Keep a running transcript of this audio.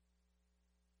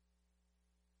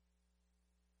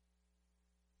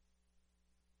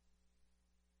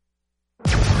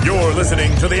You're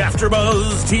listening to the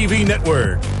AfterBuzz TV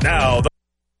Network. Now,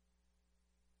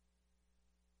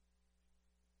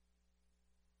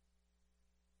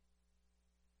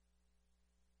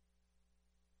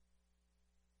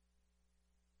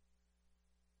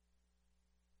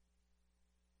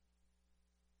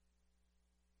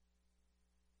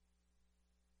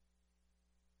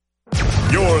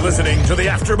 You're listening to the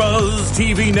AfterBuzz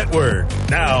TV Network.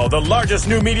 Now, the largest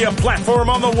new media platform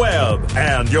on the web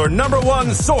and your number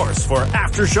one source for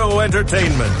after-show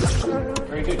entertainment.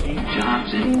 Very good, Gene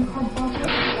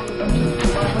Johnson.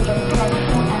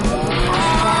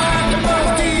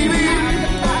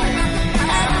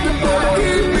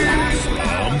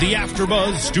 The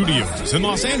AfterBuzz Studios in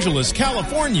Los Angeles,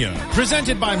 California.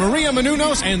 Presented by Maria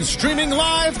Menounos and streaming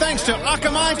live thanks to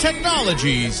Akamai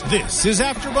Technologies. This is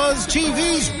AfterBuzz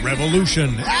TV's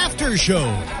Revolution After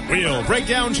Show. We'll break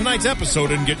down tonight's episode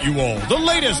and get you all the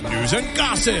latest news and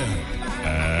gossip.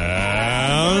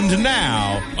 And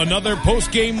now, another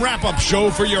post-game wrap-up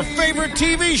show for your favorite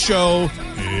TV show.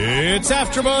 It's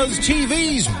AfterBuzz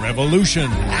TV's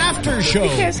Revolution After Show.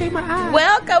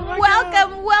 Welcome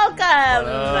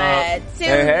to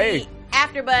the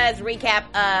AfterBuzz recap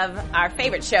of our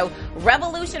favorite show,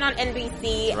 Revolution on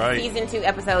NBC, Season 2,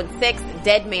 Episode 6,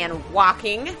 Dead Man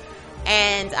Walking.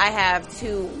 And I have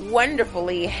two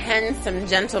wonderfully handsome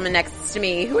gentlemen next to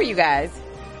me. Who are you guys?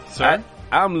 Sir?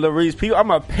 I'm Larice P. I'm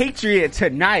a patriot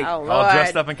tonight. Oh, Lord. All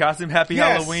dressed up in costume. Happy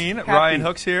Halloween. Happy. Ryan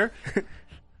Hooks here.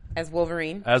 As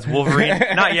Wolverine.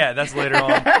 Not yet. That's later on.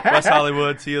 West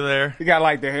Hollywood. See you there. You got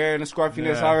like the hair and the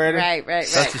scruffiness already. Right.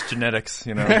 That's just genetics,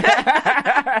 you know.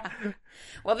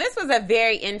 Well, this was a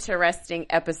very interesting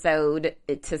episode,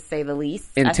 to say the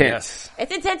least. Intense.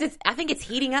 It's intense. I think it's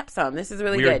heating up some. This is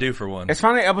really We good. are due for one. It's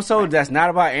finally an episode that's not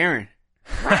about Aaron.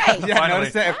 Right. Yeah,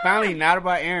 notice that? It's finally not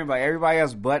about Aaron, but everybody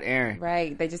else but Aaron.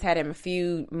 Right. They just had him a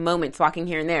few moments walking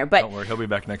here and there. But don't worry, he'll be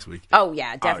back next week. Oh,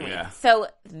 yeah, definitely. Oh, yeah. So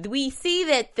we see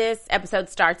that this episode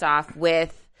starts off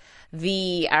with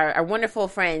our wonderful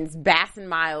friends, Bass and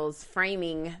Miles,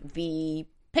 framing the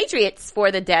Patriots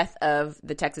for the death of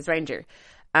the Texas Ranger.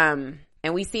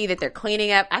 And we see that they're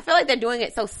cleaning up. I feel like they're doing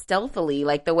it so stealthily,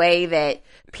 like the way that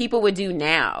people would do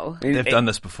now. They've done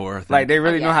this before. I think. Like, they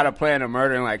really know how to plan a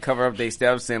murder and, like, cover up their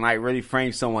steps and, like, really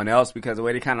frame someone else because the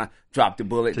way they kind of drop the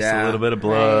bullet just down. a little bit of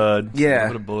blood. Right. Yeah. A little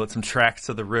bit of bullets, some tracks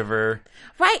to the river.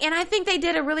 Right, and I think they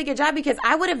did a really good job because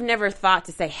I would have never thought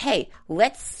to say, hey,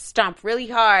 let's stomp really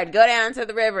hard, go down to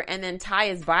the river, and then tie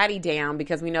his body down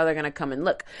because we know they're going to come and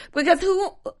look. Because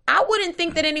I wouldn't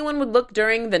think that anyone would look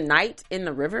during the night in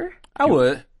the river. I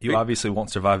would. You obviously won't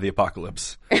survive the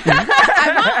apocalypse.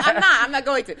 I'm not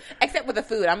going to. Except with the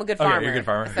food. I'm a good farmer. Okay, you're a good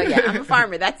farmer. So, yeah, I'm a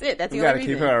farmer. That's it. That's the We only got to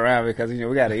reason. keep her around because,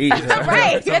 we got to eat. So.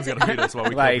 Right. Someone's going to feed us while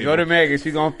we Like, kill go to people. Megan.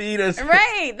 She's going to feed us.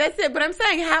 Right. That's it. But I'm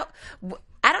saying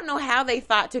I don't know how they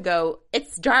thought to go,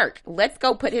 it's dark. Let's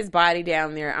go put his body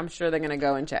down there. I'm sure they're going to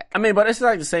go and check. I mean, but it's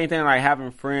like the same thing, like having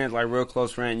friends, like real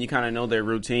close friends. You kind of know their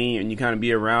routine and you kind of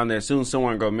be around there. As soon as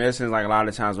someone go missing, like a lot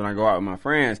of times when I go out with my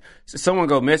friends, someone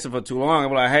go missing for too long,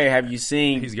 I'm like, hey, have you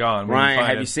seen He's gone. We Ryan? didn't find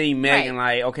Have him. you seen Megan?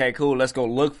 Like, okay, cool, let's go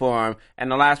look for him.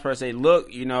 And the last person they look,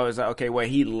 is like, okay, where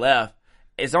he left.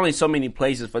 It's only so many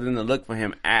places for them to look for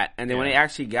him at. And then when they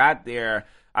actually got there,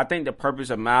 I think the purpose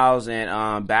of Miles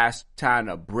and Bass tying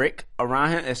a brick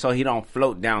around him is so he don't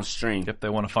float downstream. Yep, they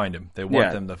want to find him. They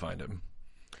want them to find him.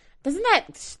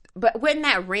 But wouldn't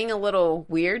that ring a little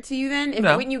weird to you then?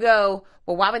 No. Wouldn't you go,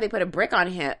 well, why would they put a brick on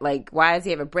him? Like, why does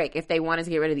he have a brick? If they wanted to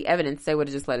get rid of the evidence, they would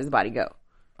have just let his body go.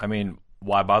 I mean,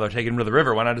 why bother taking him to the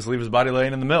river? Why not just leave his body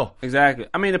laying in the mill? Exactly.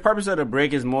 I mean, the purpose of the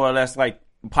brick is more or less like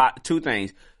two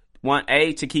things. One,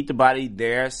 A, to keep the body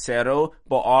there settled,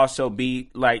 but also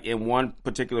be like in one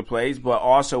particular place, but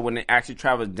also when it actually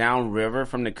travels downriver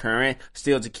from the current,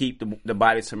 still to keep the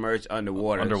body submerged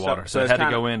underwater. So it's he had to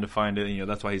kinda- go in to find it.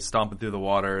 That's why he's stomping through the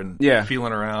water and Yeah.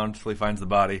 feeling around until he finds the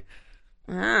body.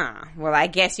 Well, I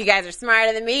guess you guys are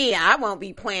smarter than me. I won't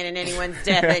be planning anyone's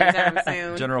death anytime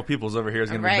soon. General Peoples over here is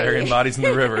going to Right. be burying bodies in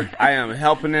the river. I am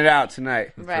helping it out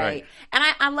tonight. Right. And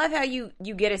I love how you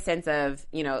get a sense of,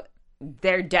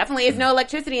 there definitely is no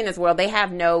electricity in this world. They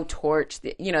have no torch,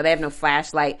 they have no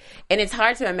flashlight. And it's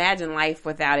hard to imagine life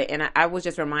without it. And I was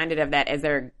just reminded of that as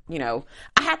they're, I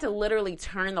had to literally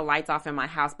turn the lights off in my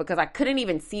house because I couldn't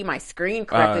even see my screen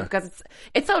correctly because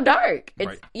it's so dark. It's,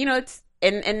 Right.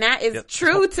 and that is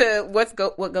true to what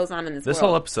goes on in this world. This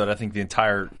whole episode, I think the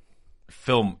entire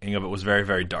filming of it was very,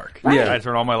 very dark. Right. Yeah. I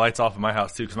turned all my lights off in my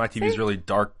house too because my TV is really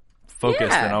dark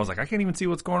focused, Yeah. and I was like, I can't even see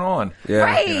what's going on. Yeah.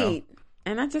 Right.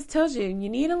 And I just told you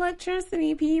need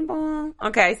electricity, people.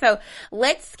 Okay, so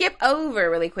let's skip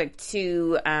over really quick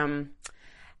to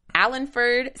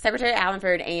Secretary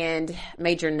Allenford and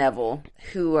Major Neville,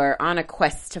 who are on a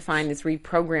quest to find this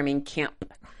reprogramming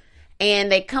camp.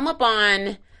 And they come up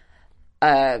on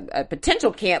a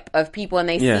potential camp of people, and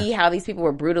they see how these people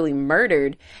were brutally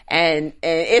murdered. And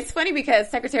it's funny because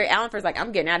Secretary Allenford's like,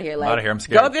 I'm getting out of here. Like, out of here, I'm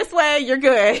scared. Go this way, you're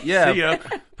good. Yeah. See ya.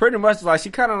 Pretty much, like,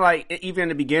 she kind of like, even in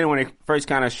the beginning when they first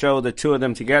kind of showed the two of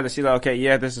them together, she's like, okay,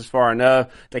 yeah, this is far enough.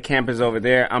 The camp is over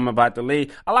there. I'm about to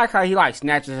leave. I like how he like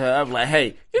snatches her up, like,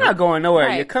 hey, you're not going nowhere.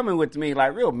 Right. You're coming with me,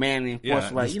 like real manly and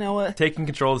forceful. Like, you know what? Taking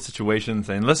control of the situation,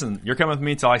 saying, listen, you're coming with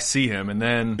me till I see him. And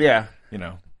then,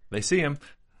 they see him.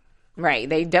 Right.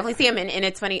 They definitely see him. And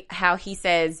it's funny how he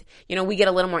says, we get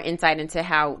a little more insight into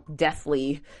how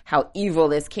evil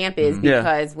this camp is,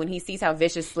 because when he sees how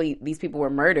viciously these people were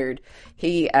murdered,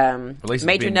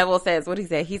 Major Neville says, what did he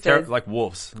say? He says, like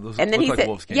wolves. And then he said,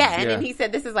 wolves then he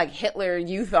said, this is like Hitler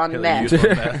youth on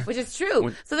meth, which is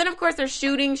true. So then, of course, they're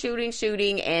shooting,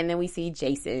 and then we see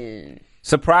Jason.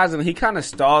 Surprisingly, he kind of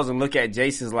stalls and look at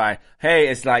Jason's like, hey,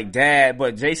 it's like Dad,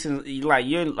 but Jason,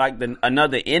 you're like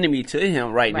another enemy to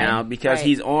him right now, because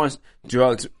he's on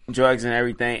drugs and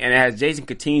everything. And as Jason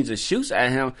continues to shoot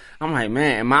at him, I'm like,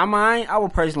 man, in my mind, I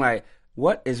would personally like,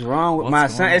 what is wrong with my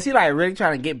son? Is he like really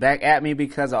trying to get back at me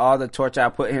because of all the torture I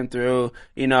put him through,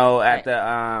 at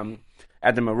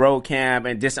the Moreau camp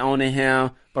and disowning him?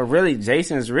 But really,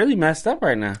 Jason's really messed up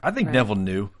right now. I think Neville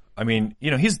knew. I mean,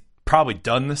 he's probably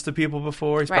done this to people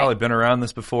before. He's probably been around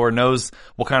this before, knows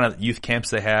what kind of youth camps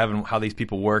they have and how these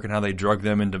people work and how they drug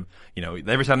them into,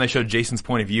 every time they showed Jason's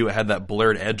point of view, it had that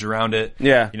blurred edge around it.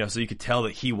 Yeah. So you could tell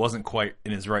that he wasn't quite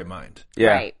in his right mind.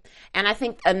 Yeah. Right. And I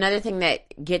think another thing that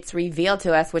gets revealed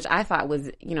to us, which I thought was,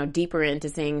 deeper into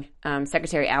seeing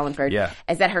Secretary Allenford,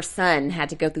 is that her son had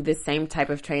to go through this same type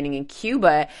of training in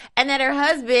Cuba, and that her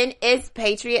husband is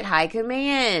Patriot High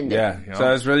Command. Yeah.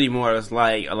 So it's really more, it's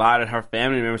like a lot of her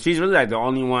family members. She's really like the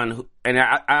only one who, and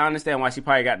I understand why she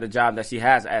probably got the job that she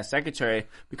has as secretary,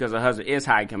 because her husband is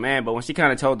high command. But when she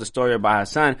kind of told the story about her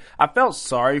son, I felt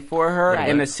sorry for her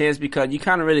in a sense, because you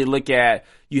kind of really look at,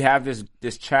 you have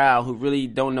this child who really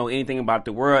don't know anything about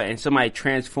the world, and somebody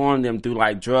transformed them through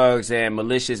like drugs and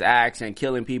malicious acts and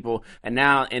killing people. And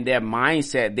now in their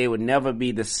mindset, they would never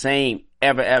be the same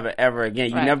ever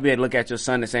again. You never be able to look at your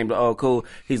son the same, but oh, cool,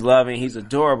 he's loving, he's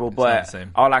adorable. But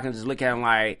all I can just look at him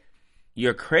like,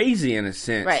 you're crazy in a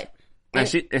sense. Right. And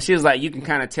she was like, you can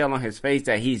kind of tell on his face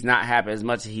that he's not happy. As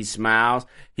much as he smiles,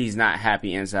 he's not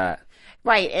happy inside.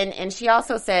 Right. And she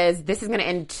also says this is going to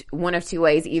end one of two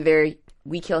ways. Either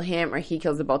we kill him or he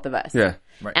kills the both of us. Yeah.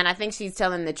 Right. And I think she's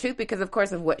telling the truth because, of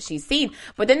course, of what she's seen.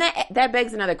 But then that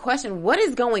begs another question. What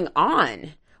is going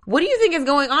on? What do you think is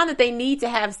going on that they need to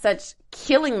have such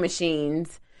killing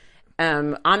machines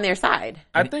on their side?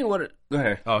 I think go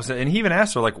ahead. And he even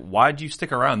asked her, like, why'd you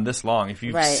stick around this long if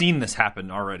you've seen this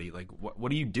happen already? Like,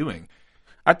 what are you doing?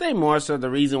 I think more so the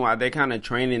reason why they're kind of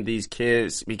training these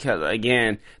kids, because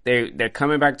again, they're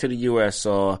coming back to the U.S.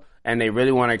 soil, and they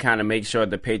really want to kind of make sure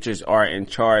the Patriots are in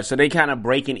charge. So they kind of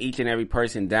breaking each and every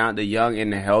person down, the young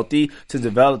and the healthy, to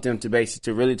develop them to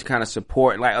basically to really to kind of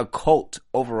support like a cult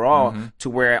overall, to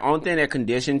where only thing they're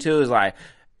conditioned to is like,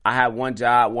 I have one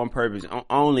job, one purpose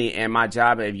only, and my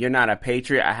job, if you're not a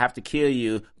patriot, I have to kill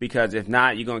you, because if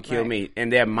not, you're going to kill me.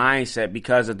 And their mindset,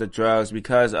 because of the drugs,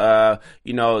 because of,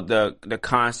 the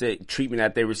constant treatment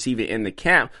that they receive in the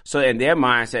camp. So in their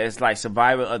mindset, it's like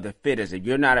survival of the fittest. If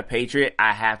you're not a patriot,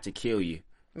 I have to kill you.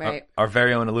 Right. Our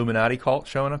very own Illuminati cult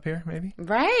showing up here, maybe?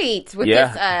 Right. With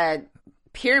this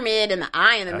pyramid and the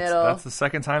eye in the middle. That's the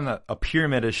second time that a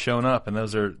pyramid has shown up, and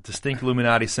those are distinct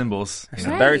Illuminati symbols. It's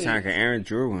the third time, because Aaron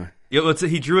drew one. Yeah,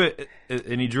 he drew it,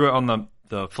 and he drew it on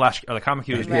the flash or the comic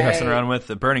he was messing around with,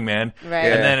 the Burning Man, and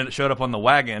then it showed up on the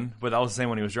wagon. But that was the same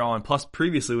one he was drawing. Plus,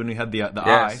 previously when we had the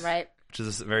eye, which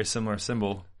is a very similar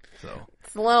symbol. So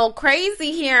it's a little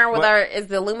crazy here with is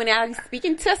the Illuminati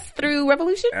speaking to us through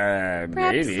Revolution?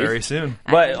 Maybe. Very soon.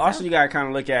 But also you gotta kind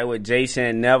of look at it with Jason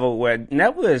and Neville, where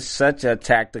Neville is such a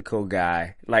tactical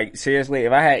guy. Like, seriously,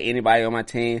 if I had anybody on my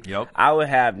team, I would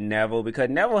have Neville, because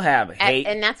Neville have hate.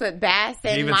 And that's what Bass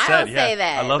and even Miles say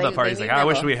that. I love that part. He's like, I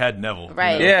wish we had Neville.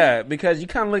 Right. Yeah, because you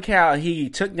kind of look how he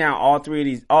took down all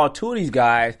two of these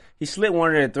guys. He slit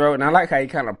one of their throat, and I like how he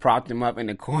kind of propped him up in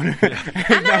the corner.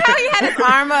 I know how he had his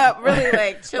arm up, really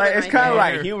like chilling. Like, it's kind of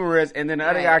like humorous, and then the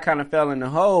other guy kind of fell in the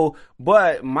hole.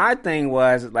 But my thing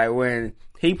was, like, when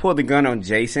he pulled the gun on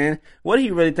Jason, what do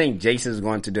you really think Jason's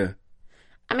going to do?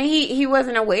 I mean, he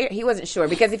wasn't aware. He wasn't sure,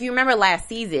 because if you remember last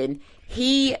season,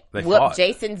 he They whooped fought.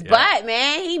 Jason's Yeah. butt,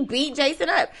 man. He beat Jason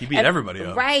up. He beat everybody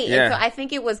up. Right. Yeah. And so I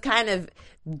think it was kind of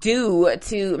due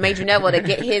to Major Neville to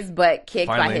get his butt kicked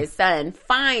by Finally. his son.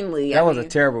 Finally. That was a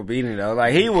terrible beating though.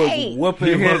 Like he was Right. whooping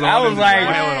He his. was I on was him, like,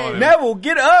 wailing on him. Neville,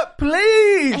 get up,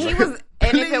 please. He was,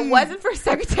 and if it wasn't for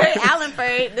Secretary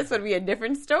Allenford, this would be a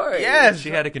different story. Yes, She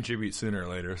had to contribute sooner or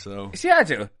later, so she had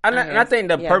to. And I think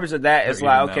the Yeah. purpose of that is They're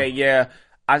like, even okay, now. yeah,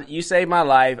 you saved my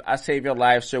life, I saved your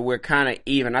life, so we're kind of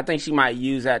even. I think she might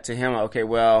use that to him. Okay,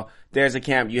 well, there's a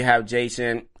camp. You have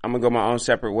Jason. I'm gonna go my own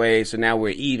separate ways. So now we're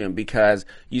even because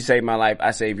you saved my life, I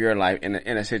saved your life in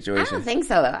a I situation. don't think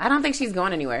so, though. I don't think she's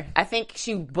going anywhere. I think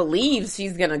she believes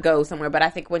she's going to go somewhere, but I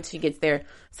think once she gets there,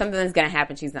 something's going to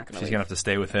happen. She's not going to she's leave. gonna have to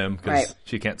stay with him because Right.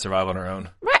 she can't survive on her own.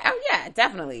 Right. Oh, yeah,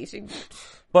 definitely.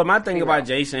 But my thing about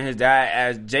Jason, his dad,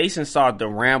 as Jason started to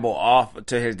ramble off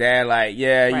to his dad, like,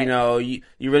 yeah, Right. you know, you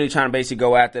really trying to basically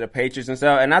go after the Patriots and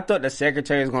stuff. And I thought the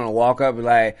secretary was going to walk up and be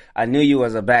like, I knew you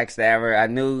was a backstabber. I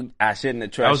knew I shouldn't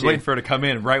have trusted you. I was waiting for her to come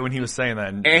in right when he was saying that,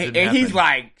 and, it And didn't he's happen.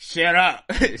 like, shut up,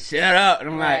 shut up. And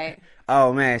I'm Right. like,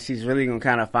 oh man, she's really going to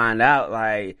kind of find out,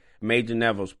 like, Major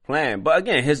Neville's plan. But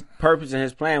again, his purpose and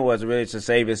his plan was really to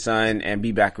save his son and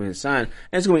be back with his son. And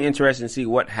it's going to be interesting to see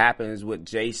what happens with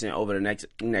Jason over the next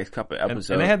couple of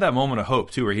episodes. and they had that moment of hope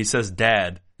too, where he says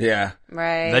 "Dad," yeah.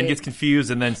 Right. then gets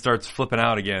confused, and then starts flipping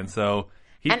out again. So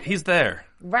he's there.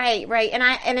 Right, right.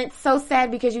 And it's so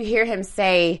sad because you hear him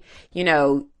say, you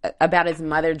know, about his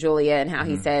mother, Julia, and how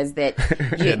he says that,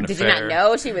 An did you not affair.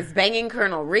 know she was banging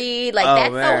Colonel Reed? Like, Oh,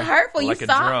 that's man. so hurtful. Like you a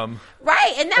saw. drum.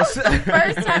 Right. And that was the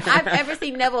first time I've ever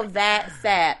seen Neville that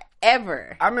sad,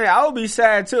 ever. I mean, I would be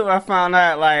sad too if I found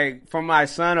out, like, from my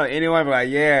son or anyone, like,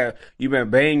 yeah, you've been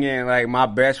banging, like, my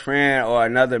best friend or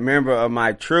another member of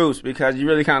my troops, because you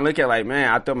really kind of look at, like, man,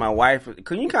 I thought my wife,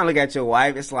 because you kind of look at your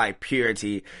wife, it's like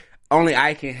purity. Only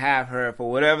I can have her for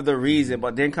whatever the reason,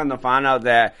 but then come to find out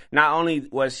that not only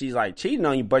was she, like, cheating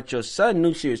on you, but your son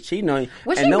knew she was cheating on you.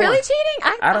 Was and she no really one-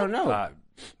 cheating? I don't know.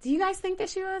 Do you guys think that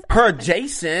she was? Per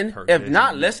Jason. Per If Jason.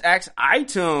 not, let's ask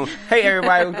iTunes. Hey,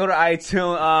 everybody, go to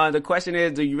iTunes. The question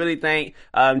is, do you really think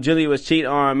Julia was cheating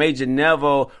on Major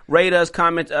Neville? Rate us,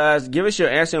 comment us, give us your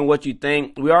answer and what you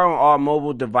think. We are on all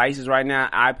mobile devices right now,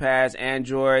 iPads,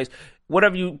 Androids.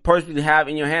 Whatever you personally have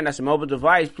in your hand that's a mobile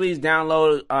device, please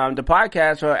download the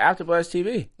podcast for AfterBuzz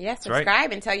TV. Yes, right.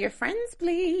 subscribe and tell your friends,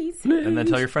 please. And then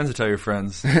tell your friends to tell your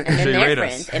friends. And Make sure then you their rate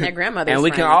friends us. and their grandmother's And we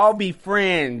can friends. all be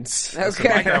friends. So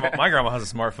Okay. my grandma has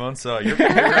a smartphone, so your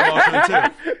grandma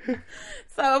should too.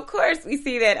 So, of course, we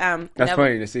see that That's Neville-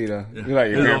 funny to see, though. You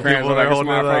like your Those grandparents people, are like a they're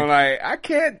holding it smartphone, like- like, I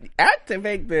can't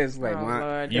activate this. Like, Oh, what?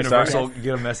 Lord. Universal, you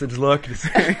get a message look. Just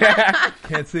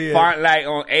can't see it. Font like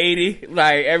on 80,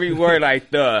 like every word like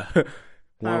the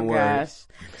one Oh, word. gosh.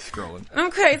 Scrolling.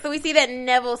 Okay, so we see that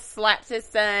Neville slaps his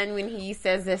son when he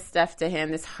says this stuff to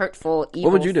him, this hurtful,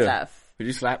 evil What would you do? stuff. Would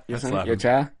you slap your I'd son, slap your him.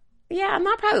 child? Yeah, I'm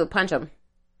not probably would punch him.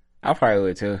 I probably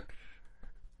would too.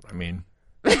 I mean,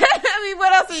 I mean,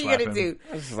 what else are you Slap going him. to do?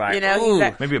 It's like, You know, he's ooh.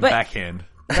 like- maybe a But- backhand.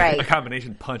 Right. A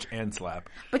combination punch and slap.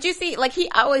 But you see, like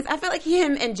I feel like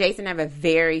him and Jason have a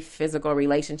very physical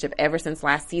relationship ever since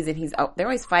last season. They're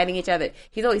always fighting each other.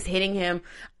 He's always hitting him.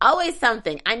 Always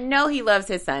something. I know he loves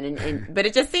his son, but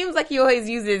it just seems like he always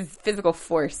uses physical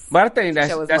force. But I think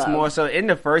show his that's love. more so in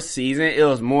the first season. It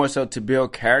was more so to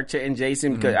build character in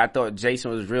Jason because I thought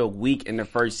Jason was real weak in the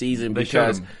first season They showed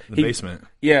because him the basement.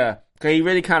 Yeah, because he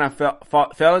really kind of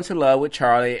fell into love with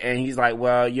Charlie, and he's like,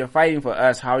 "Well, you're fighting for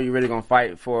us. How are you really gonna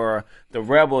fight for the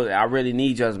rebels? I really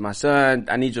need you as my son.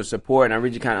 I need your support, and I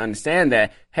really kind of understand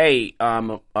that. Hey,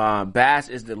 Bass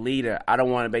is the leader. I don't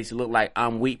want to basically look like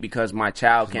I'm weak because my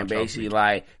child can basically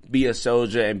like be a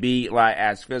soldier and be like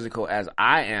as physical as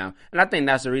I am. And I think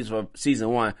that's the reason for season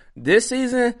 1. This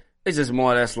season, it's just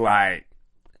more or less like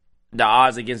the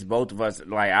odds against both of us.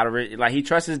 Like he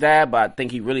trusts his dad, but I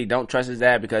think he really don't trust his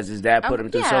dad because his dad put him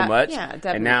through so much. yeah,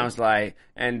 definitely. And now it's like,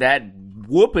 and that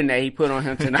whooping that he put on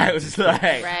him tonight was like,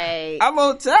 Right. I'm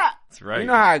on top. That's right. You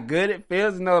know how good it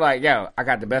feels to know, like, yo, I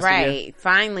got the best of you. Right.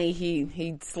 Finally,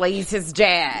 he slays his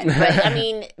dad. But I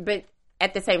mean, but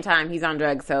at the same time, he's on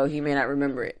drugs, so he may not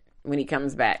remember it when he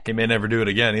comes back. He may never do it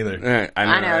again either. I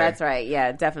I know, that's right.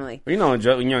 Yeah, definitely. You know, when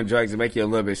you're on drugs, it make you a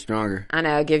little bit stronger. I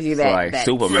know, it gives you that. like that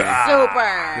Superman.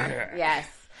 Super. Yes.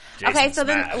 Jason Okay, so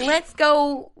Smash. then let's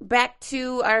go back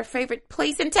to our favorite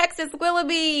place in Texas,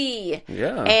 Willoughby.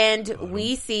 Yeah. And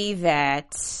we see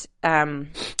that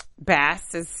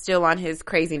Bass is still on his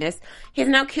craziness. He's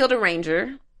now killed a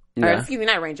ranger. Or, Yeah. excuse me,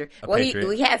 not a ranger.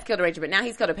 Patriot. He has killed a ranger, but now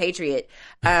he's killed a patriot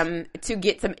to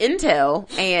get some intel.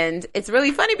 And it's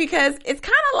really funny because it's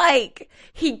kind of like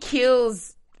he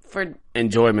kills for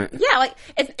enjoyment. Yeah, like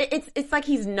it's like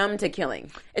he's numb to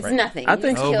killing. It's nothing. I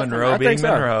think so. Monroe being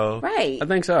Monroe. Right. I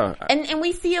think so. And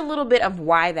we see a little bit of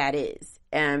why that is.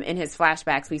 In his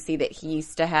flashbacks, we see that he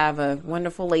used to have a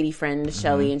wonderful lady friend,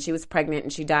 Shelley, and she was pregnant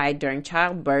and she died during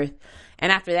childbirth.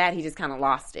 And after that, he just kind of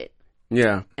lost it.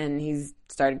 Yeah. And he's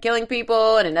started killing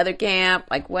people in another camp,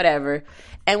 like whatever.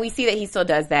 And we see that he still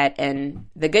does that. And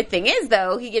the good thing is,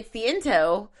 though, he gets the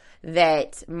intel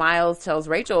that Miles tells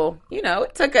Rachel,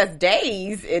 it took us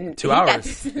days and 2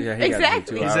 hours. Yeah,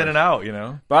 exactly. He's in and out,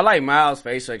 But I like Miles'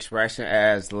 facial expression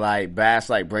as like Bass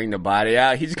bring the body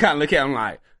out. He just kind of look at him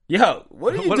like, yo,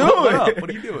 what are you doing? What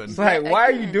are you doing? It's like, why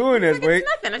are you doing this? It's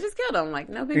nothing. I just killed him. Like,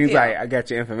 no big deal. He's like, I got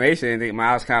your information. And then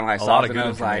Miles kind of like softened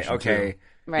up. Like, okay,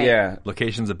 right. Yeah,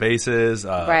 locations of bases,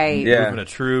 right, movement of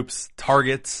troops,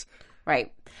 targets,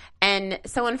 right. And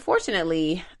so,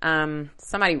 unfortunately,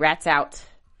 somebody rats out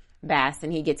Bass,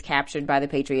 and he gets captured by the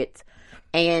Patriots.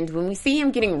 And when we see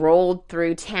him getting rolled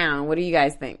through town, what do you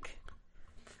guys think?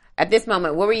 At this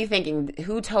moment, what were you thinking?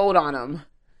 Who told on him?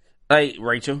 Like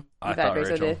Rachel. I thought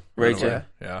Rachel did. Rachel.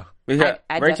 Yeah. Because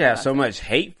Rachel has so much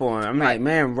hate for him. I'm like,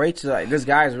 man, Rachel, like, this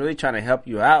guy is really trying to help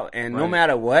you out. And no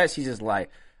matter what, she's just like,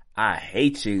 I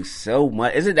hate you so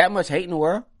much. Is it that much hate in the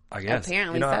world? I guess.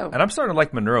 Apparently so. And I'm starting to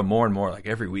like Monroe more and more, like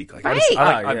every week. Like,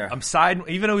 right. I'm siding,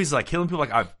 even though he's like killing people,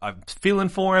 like I'm feeling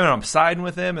for him and I'm siding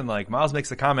with him. And like Miles makes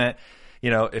the comment,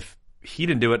 if he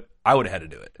didn't do it, I would have had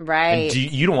to do it. Right. And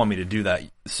you don't want me to do that.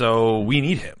 So we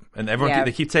need him. And everyone,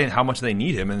 they keep saying how much they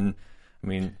need him. And I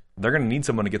mean, they're going to need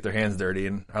someone to get their hands dirty.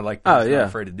 And I like that he's not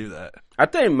afraid to do that. I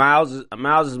think Miles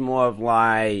is more of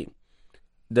like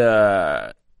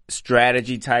the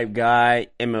strategy type guy,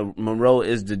 and Monroe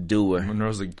is the doer.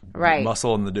 Monroe's the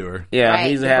muscle and the doer. Yeah, right.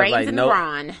 he has like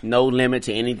no limit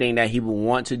to anything that he would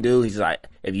want to do. He's like,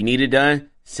 if you need it done,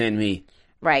 send me.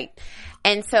 Right.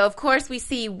 And so, of course, we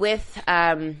see with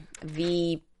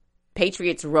the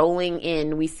Patriots rolling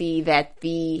in, we see that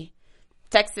the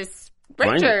Texas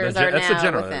Rangers are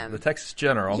now with them. The Texas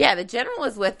General. Yeah, the General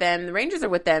is with them. The Rangers are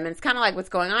with them. And it's kind of like what's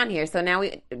going on here. So now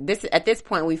at this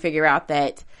point, we figure out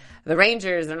that the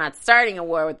Rangers are not starting a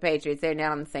war with the Patriots. They're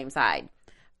now on the same side.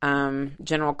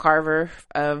 General Carver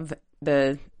of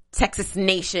the Texas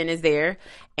Nation is there,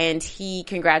 and he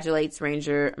congratulates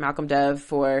Ranger Malcolm Dove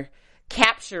for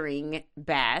capturing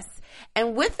Bass.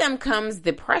 And with them comes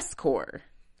the press corps.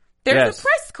 There's a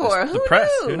press corps.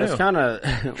 Who knew? That's kind of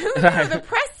who knew the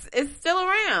press is still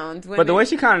around. But the way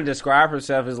she kind of described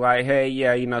herself is like, hey,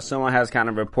 yeah, someone has kind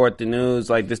of report the news,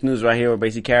 like this news right here will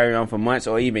basically carry on for months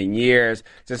or even years,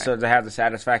 just so to have the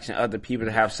satisfaction of other people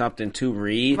to have something to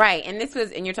read. Right, and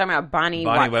you're talking about Bonnie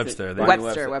Webster.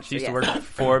 Webster. She used to work for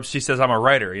Forbes. She says, I'm a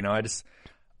writer.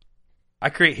 I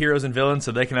create heroes and villains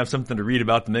so they can have something to read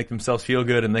about to make themselves feel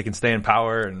good and they can stay in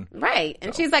power. Right.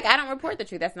 And she's like, I don't report the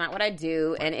truth. That's not what I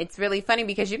do. And it's really funny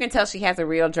because you can tell she has a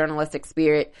real journalistic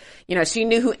spirit. She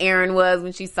knew who Aaron was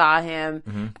when she saw him.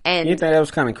 Mm-hmm. And you think that was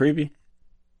kind of creepy?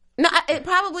 No, it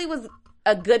probably was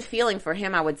a good feeling for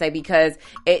him, I would say, because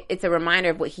it's a reminder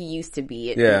of what he used to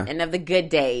be and of the good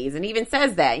days. And he even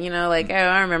says that, like, oh,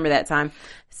 I remember that time.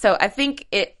 So I think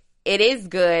it is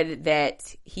good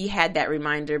that he had that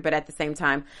reminder, but at the same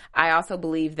time, I also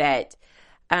believe that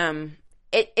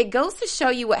it goes to show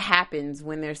you what happens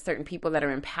when there's certain people that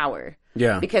are in power.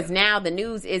 Yeah. Because now the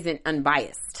news isn't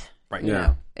unbiased. Right.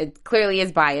 Yeah. It clearly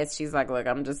is biased. She's like, look,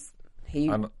 I don't tell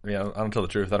the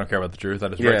truth. I don't care about the truth. I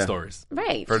just write stories.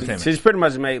 Right. For entertainment. She's pretty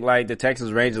much made like the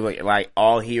Texas Rangers look like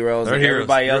all heroes. They're and heroes.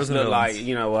 Everybody else Heroes looked like,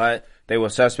 you know what? They were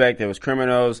suspect. They was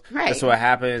criminals. Right. That's what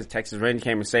happens. Texas Rangers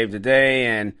came and saved the day,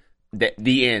 and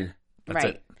the end. That's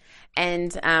it.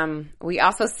 And we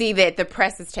also see that the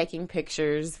press is taking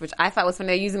pictures, which I thought was when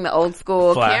they're using the old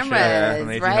school Flash,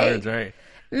 cameras, right? Right.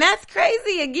 And that's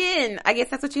crazy. Again, I guess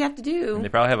that's what you have to do. And they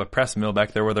probably have a press mill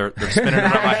back there where they're spinning it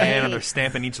out by hand and they're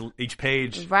stamping each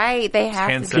page. Right, they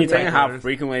have to. Can you think how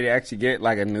frequently they actually get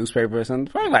like a newspaper or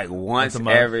something? Probably like once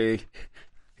every.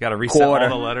 You got to reset quarter.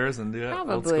 all the letters and do it.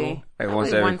 Probably. Old school. Like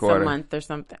once every quarter. A month or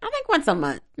something. I think once a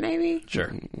month, maybe.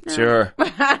 Sure. Sure.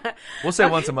 We'll say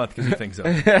once a month because you think so.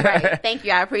 Right. Thank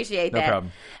you. I appreciate that. No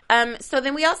problem. So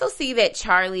then we also see that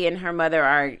Charlie and her mother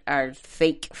are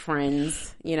fake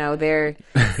friends. They're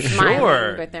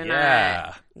smiling, but they're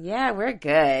not. Yeah, we're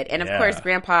good. And of course,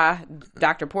 Grandpa,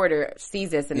 Dr. Porter,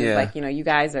 sees this and is like, you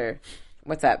guys are...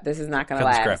 What's up? This is not going to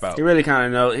last. He really kind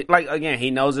of knows. Like, again,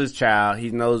 he knows his child. He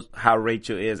knows how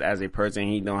Rachel is as a person.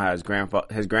 He knows how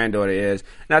his granddaughter is.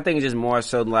 And I think it's just more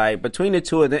so like between the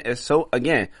two of them. It's so,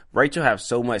 again, Rachel has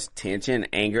so much tension and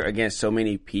anger against so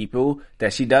many people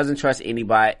that she doesn't trust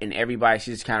anybody and everybody.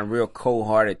 She's kind of real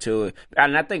cold-hearted to it.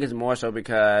 And I think it's more so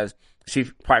because she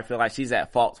probably feel like she's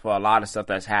at fault for a lot of stuff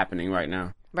that's happening right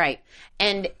now. Right.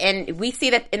 And we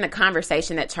see that in the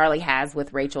conversation that Charlie has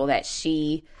with Rachel, that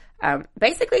she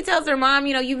basically tells her mom,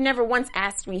 you've never once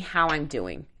asked me how I'm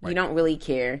doing. Right. You don't really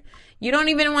care. You don't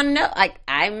even want to know. Like,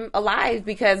 I'm alive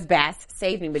because Bass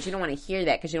saved me, but you don't want to hear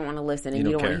that because you don't want to listen and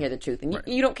you don't want to hear the truth. And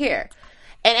you don't care.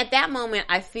 And at that moment,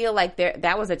 I feel like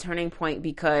that was a turning point,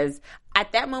 because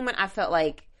at that moment, I felt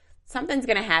like something's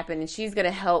going to happen and she's going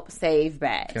to help save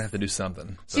Bass. She's going to have to do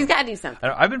something. She's got to do something.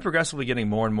 I've been progressively getting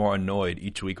more and more annoyed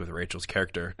each week with Rachel's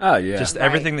character. Oh, yeah. Just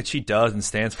everything that she does and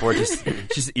stands for,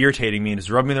 she's irritating me and just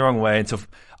rubbing me the wrong way. And so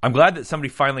I'm glad that somebody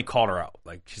finally called her out.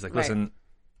 Like, she's like, listen,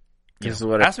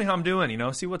 ask me how I'm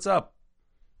doing, see what's up.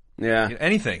 Yeah.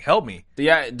 Anything. Help me. Do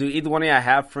either one of y'all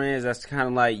have friends that's kind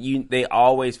of like, they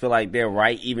always feel like they're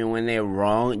right even when they're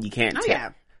wrong? You can't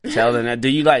tell them that. Do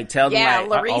you tell them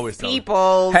Larice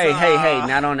Peoples. Hey,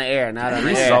 not on the air, not on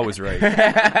the air. She's always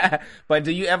right. But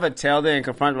do you ever tell them and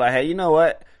confront them like, hey, you know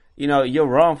what? You're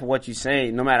wrong for what you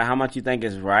say, no matter how much you think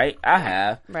is right. I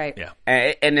have. Right. Yeah.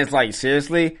 And it's like,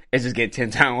 seriously, it just gets 10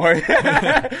 times worse.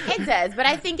 It does. But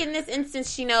I think in this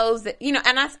instance, she knows that,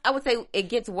 and I would say it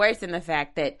gets worse in the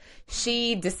fact that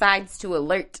she decides to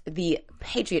alert the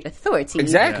Patriot Authority.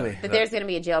 Exactly. That there's going to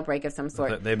be a jailbreak of some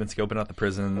sort. They've been scoping out the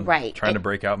prison. Right. Trying to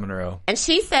break out Monroe. And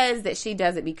she says that she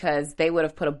does it because they would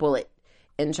have put a bullet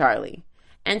in Charlie.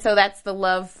 And so that's the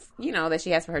love, that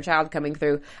she has for her child coming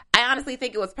through. I honestly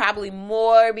think it was probably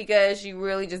more because she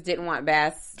really just didn't want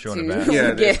Bass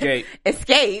to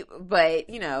escape.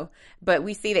 But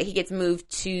we see that he gets moved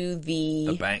to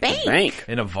the bank.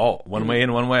 In a vault. One way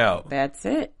in, one way out. That's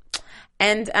it.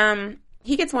 And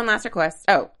he gets one last request.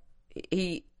 Oh,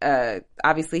 he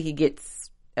obviously he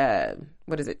gets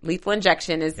what is it? Lethal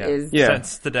injection is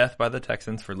sentenced to death by the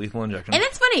Texans for lethal injection. And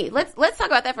it's funny. Let's talk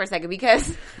about that for a second, because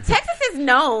Texas is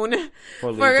known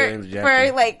for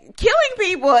like killing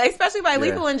people, especially by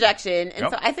lethal injection. And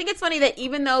so I think it's funny that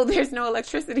even though there's no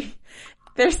electricity,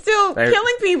 they're still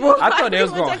killing people. I thought they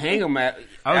was going to hang them at.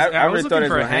 I was looking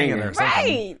for a hanging or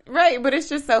something. Right. But it's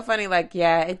just so funny. Like,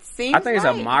 it seems. I think it's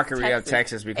a mockery of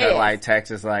Texas because,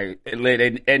 Texas,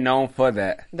 they're known for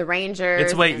that. The Rangers.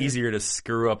 It's way easier to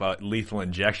screw up a lethal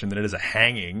injection than it is a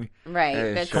hanging.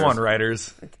 Right. Come on,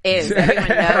 writers. It is.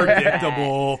 Everyone knows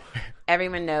predictable. That.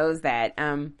 Everyone knows that.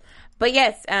 But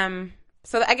yes.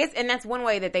 So I guess, and that's one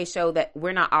way that they show that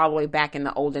we're not all the way back in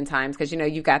the olden times, because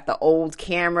you've got the old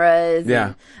cameras,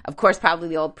 and of course probably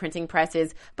the old printing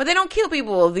presses, but they don't kill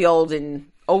people the old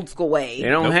school way. They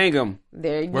don't hang them.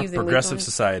 We're using progressive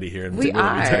society here in Willoughby,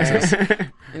 Texas.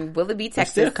 In Willoughby, Texas,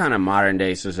 it's still kind of modern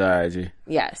day society.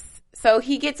 Yes. So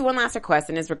he gets one last request,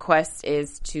 and his request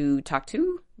is to talk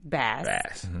to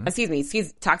Bass. Mm-hmm. Excuse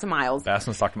me, talk to Miles. Bass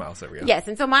wants to talk to Miles. There we go. Yes,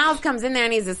 and so Miles comes in there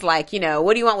and he's just like,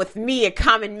 what do you want with me, a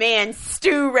common man,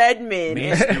 Stu Redmond?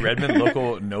 Me and Stu Redmond,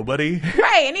 local nobody?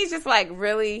 Right, and he's just like,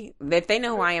 really? If they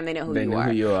know who I am, they know who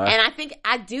you are. And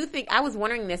I do think, I was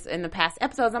wondering this in the past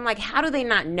episodes, I'm like, how do they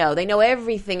not know? They know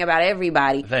everything about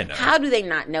everybody. They know. How do they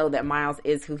not know that Miles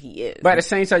is who he is? But at the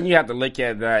same time, you have to look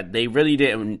at that. They really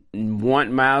didn't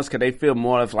want Miles because they feel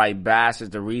more of like Bass is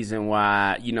the reason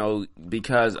why,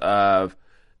 because of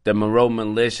the Monroe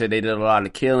militia, they did a lot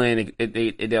of killing,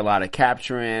 they did a lot of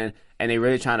capturing, and they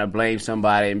really trying to blame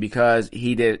somebody. And because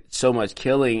he did so much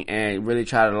killing and really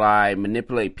try to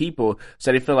manipulate people,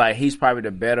 so they feel like he's probably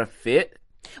the better fit.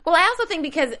 Well, I also think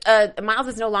because Miles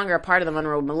is no longer a part of the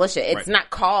Monroe militia. It's not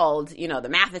called, the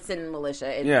Matheson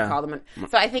militia. It's called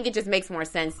so I think it just makes more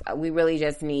sense. We really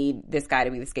just need this guy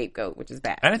to be the scapegoat, which is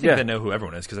bad. And I think they know who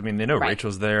everyone is, because they know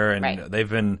Rachel's there, and they've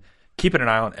been keeping an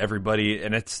eye on everybody,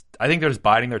 and I think they're just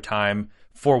biding their time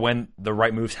for when the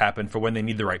right moves happen, for when they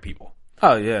need the right people.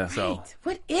 Oh, yeah. So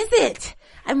what is it?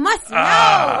 I must know,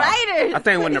 writers. I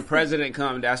think when the president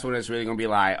comes, that's when it's really going to be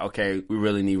like, okay, we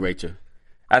really need Rachel.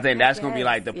 I think that's going to be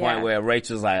like the point where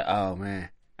Rachel's like, oh, man,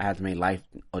 I have to make life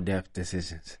or death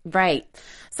decisions. Right.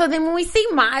 So then when we see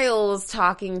Miles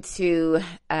talking to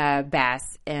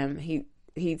Bass,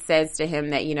 he says to him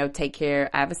that, take care.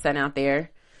 I have a son out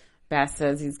there. Bass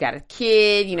says he's got a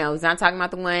kid. He's not talking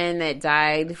about the one that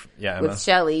died with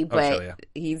Shelley, but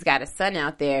he's got a son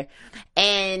out there.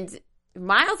 And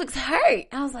Miles looks hurt.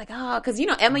 I was like, because,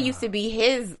 Emma used to be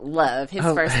his love, his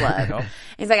first love.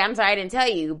 He's like, I'm sorry I didn't tell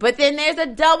you. But then there's a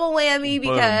double whammy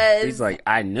because... He's like,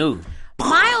 I knew.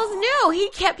 Miles knew. He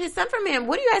kept his son from him.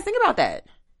 What do you guys think about that?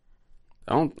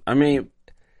 At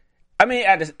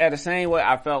the same way,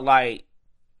 I felt like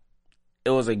it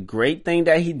was a great thing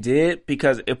that he did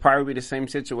because it probably be the same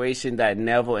situation that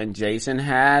Neville and Jason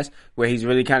has, where he's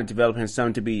really kind of developing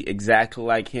something to be exactly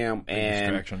like him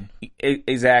and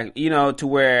exactly, to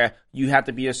where you have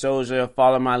to be a soldier,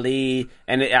 follow my lead,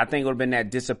 and I think it would have been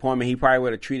that disappointment. He probably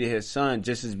would have treated his son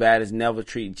just as bad as Neville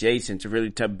treated Jason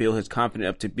to build his company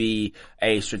up to be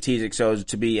a strategic soldier,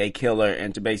 to be a killer,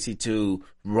 and to basically to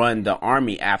run the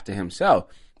army after himself.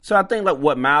 So I think like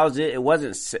what Miles did, it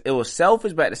was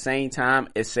selfish, but at the same time,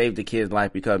 it saved the kid's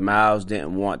life because Miles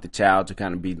didn't want the child to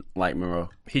kind of be like Monroe.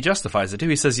 He justifies it too.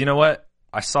 He says, you know what?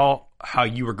 I saw how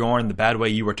you were going, the bad way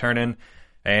you were turning,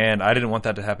 and I didn't want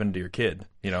that to happen to your kid.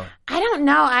 I don't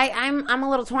know. I'm a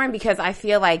little torn because I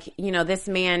feel like, this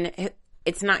man,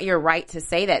 it's not your right to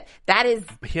say that. That is.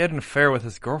 He had an affair with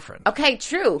his girlfriend. Okay,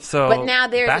 true. So but now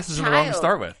there's Bass a is child. in the wrong to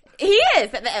start with. He is.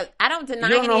 I don't deny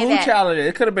You don't know any of who that. child it is.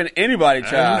 It could have been anybody's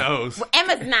child. Who knows? Well,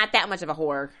 Emma's not that much of a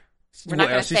whore. We're not Well,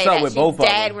 going to she say slept that. with She's both of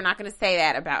dead. them. We're not going to say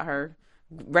that about her.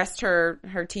 Rest her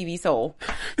TV soul.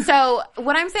 So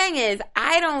what I'm saying is,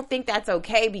 I don't think that's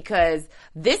okay because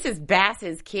this is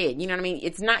Bass's kid. You know what I mean?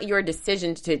 It's not your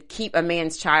decision to keep a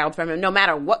man's child from him, no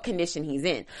matter what condition he's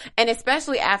in. And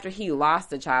especially after he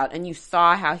lost a child and you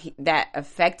saw how that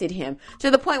affected him to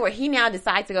the point where he now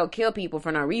decides to go kill people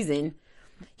for no reason.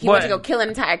 He went to go kill an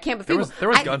entire camp of people. There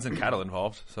was guns and cattle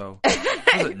involved, so there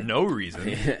wasn't no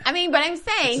reason. I mean, but I'm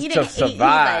saying he To didn't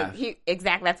survive.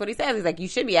 Exactly, that's what he says. He's like, you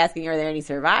should be asking, are there any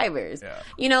survivors?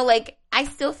 Yeah. I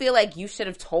still feel like you should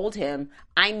have told him,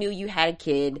 I knew you had a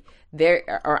kid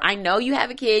or I know you have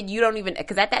a kid. You don't even,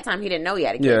 because at that time he didn't know he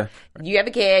had a kid. Yeah. You have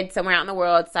a kid somewhere out in the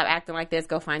world. Stop acting like this.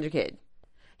 Go find your kid.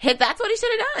 That's what he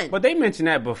should have done. But they mentioned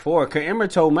that before. Because Emma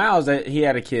told Miles that he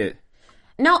had a kid.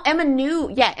 No, Emma knew.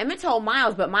 Yeah, Emma told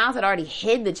Miles, but Miles had already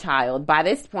hid the child by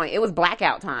this point. It was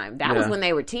blackout time. That was when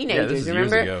they were teenagers. this is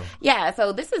remember? years ago. Yeah.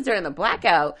 So this is during the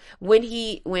blackout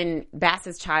when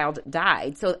Bass's child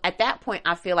died. So at that point,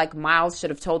 I feel like Miles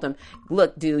should have told him,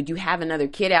 "Look, dude, you have another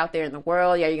kid out there in the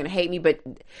world. Yeah, you're gonna hate me, but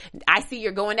I see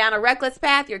you're going down a reckless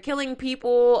path. You're killing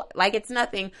people like it's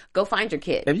nothing. Go find your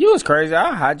kid." If you was crazy,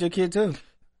 I'd hide your kid too.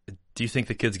 Do you think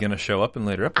the kid's going to show up in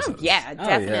later episodes? Oh, yeah,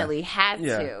 definitely has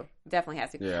Yeah. to. Definitely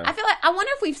has to. Yeah. I feel like, I wonder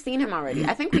if we've seen him already.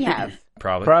 I think we have.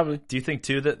 Probably. Do you think,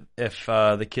 too, that if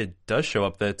the kid does show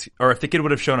up, or if the kid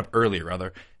would have shown up earlier,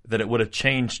 rather, that it would have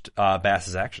changed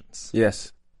Bass's actions?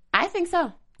 Yes. I think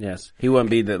so. Yes. He wouldn't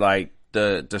be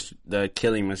the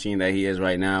killing machine that he is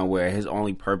right now, where his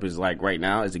only purpose, like right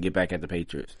now, is to get back at the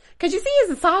Patriots. Because you see,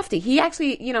 he's a softie. He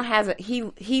actually,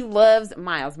 he loves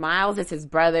Miles. Miles is his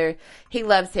brother. He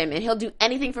loves him, and he'll do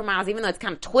anything for Miles, even though it's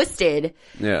kind of twisted.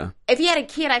 Yeah. If he had a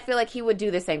kid, I feel like he would do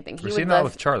the same thing. We're seeing that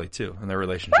with Charlie, too, in their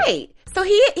relationship. Right. So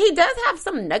he does have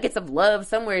some nuggets of love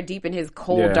somewhere deep in his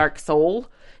cold, dark soul.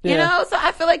 You know? So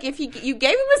I feel like if you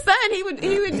gave him a son, he would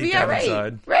be all right.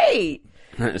 Inside. Right.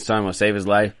 His son will save his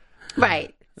life.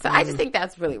 Right. So I just think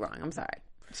that's really wrong. I'm sorry.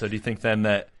 So do you think then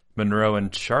that Monroe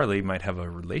and Charlie might have a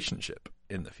relationship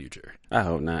in the future? I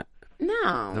hope not.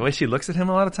 No. The way she looks at him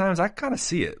a lot of times, I kind of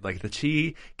see it. Like that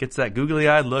she gets that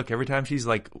googly-eyed look every time she's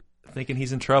like thinking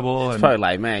he's in trouble. It's And probably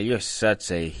like, man, you're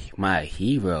such my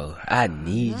hero. I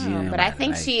need you. in But my I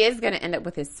think life. she is going to end up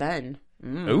with his son.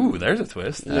 Ooh, there's a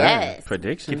twist. Yes.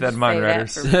 Predictions. Keep that in mind, Say that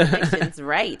writers. for predictions,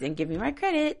 right? And give me my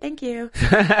credit. Thank you.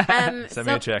 Send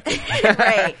me a check.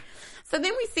 Right. So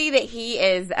then we see that he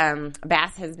is,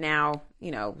 Bass has now,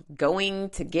 going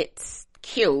to get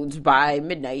killed by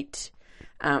midnight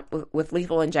with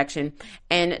lethal injection.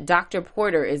 And Dr.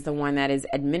 Porter is the one that is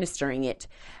administering it.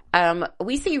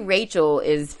 We see Rachel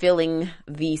is filling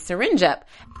the syringe up.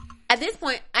 At this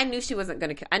point, I knew she wasn't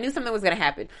going to kill. I knew something was going to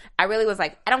happen. I really was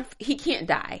like, he can't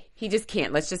die. He just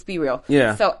can't. Let's just be real.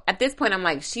 Yeah. So at this point, I'm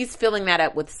like, she's filling that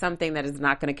up with something that is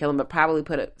not going to kill him, but probably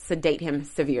sedate him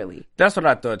severely. That's what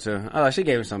I thought too. She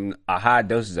gave him a high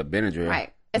doses of Benadryl.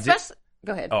 Right. Especially,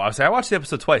 go ahead. Oh, I watched the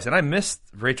episode twice, and I missed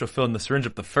Rachel filling the syringe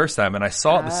up the first time, and I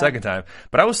saw it the second time.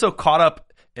 But I was so caught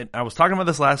up, and I was talking about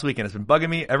this last week, and it's been bugging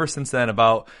me ever since then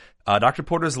about Dr.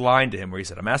 Porter's line to him where he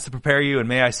said, "I'm asked to prepare you, and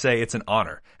may I say it's an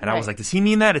honor." And I was like, does he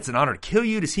mean that it's an honor to kill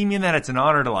you? Does he mean that it's an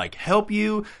honor to, like, help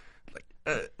you?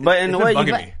 But in the way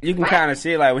me. you can kind of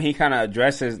see, like, when he kind of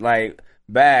addresses, like,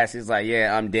 Bass, he's like,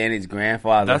 yeah, I'm Danny's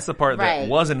grandfather. That's the part that Right.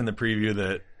 wasn't in the preview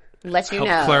that Let you helped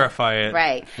know. clarify it.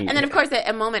 Right. And then, of course,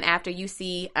 a moment after, you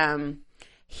see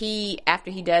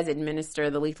after he does administer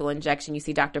the lethal injection, you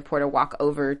see Dr. Porter walk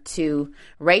over to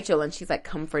Rachel, and she's, like,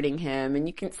 comforting him.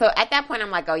 And so at that point, I'm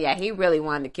like, oh, yeah, he really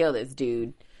wanted to kill this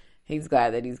dude. He's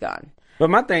glad that he's gone. But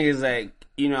my thing is, like,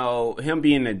 him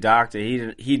being a doctor,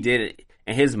 he did it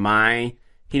in his mind.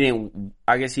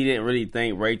 I guess he didn't really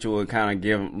think Rachel would kind of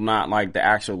give him not like the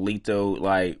actual lethal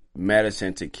like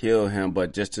medicine to kill him,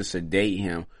 but just to sedate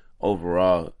him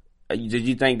overall. Did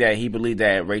you think that he believed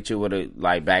that Rachel would have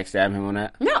like backstabbed him on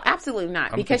that? No, absolutely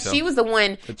not. Because she was the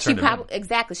one. She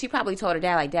probably told her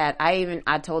dad, like, Dad,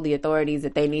 I told the authorities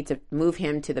that they need to move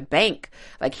him to the bank.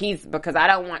 Like because I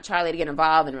don't want Charlie to get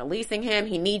involved in releasing him.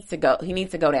 He needs to go. He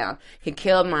needs to go down. He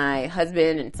killed my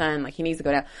husband and son. Like he needs to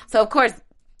go down. So of course,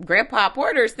 Grandpa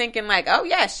Porter's thinking like, oh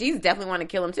yeah, she's definitely want to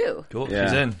kill him too. Cool. Yeah.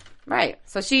 She's in. Right.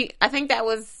 So I think that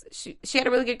was she had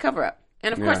a really good cover up.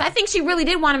 And, of course, I think she really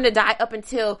did want him to die up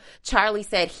until Charlie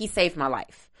said, he saved my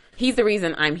life. He's the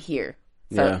reason I'm here.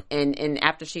 So, and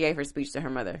after she gave her speech to her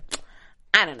mother.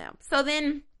 I don't know. So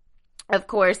then, of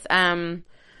course,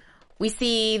 we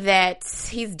see that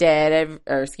he's dead.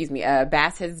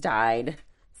 Bass has died,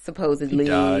 supposedly. He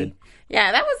died.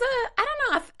 Yeah, that was I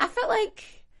don't know. I felt like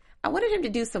I wanted him to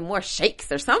do some more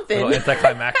shakes or something. A little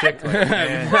anticlimactic. Right.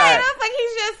 I was like,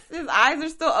 his eyes are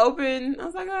still open. I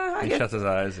was like, he shuts his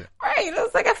eyes. Right. I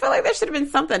was like, I feel like there should have been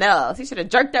something else. He should have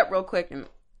jerked up real quick and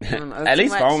at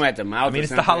least foam at the mouth. I mean,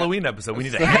 it's the Halloween episode. We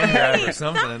need a hand grab or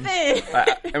something.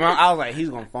 And I was like, he's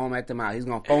gonna foam at the mouth. He's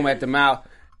gonna foam at the mouth.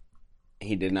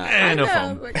 He did not. No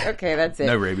foam. Like, okay, that's it.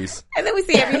 No rabies. And then we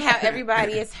see how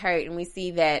everybody is hurt, and we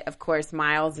see that, of course,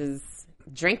 Miles is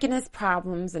drinking his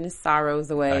problems and his sorrows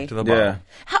away. Back to the bar. Yeah.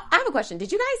 I have a question.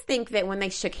 Did you guys think that when they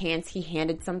shook hands, he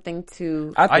handed something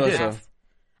to? I did. So.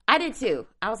 I did too.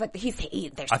 I was like, there's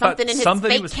something in his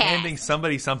fake he was cast. handing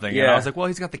somebody something. Yeah. And I was like, well,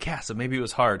 he's got the cast, so maybe it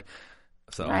was hard.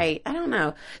 So right. I don't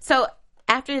know. So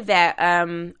after that,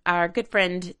 our good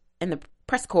friend in the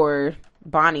press corps,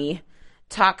 Bonnie,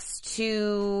 talks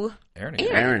to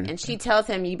Aaron. And she tells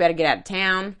him, you better get out of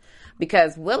town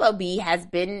because Willoughby has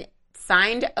been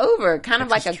signed over, kind of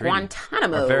like a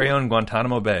Guantanamo. Our very own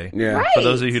Guantanamo Bay. Yeah. Right. For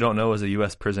those of you who don't know, is a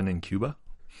U.S. prison in Cuba.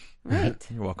 Right.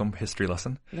 You're welcome. History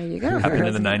lesson. There you go. Happened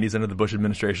in the 90s under the Bush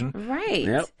administration. Right.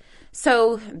 Yep.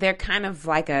 So they're kind of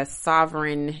like a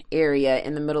sovereign area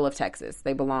in the middle of Texas.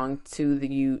 They belong to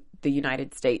the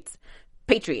United States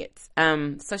Patriots.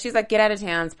 So she's like, get out of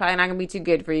town. It's probably not going to be too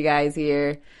good for you guys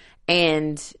here.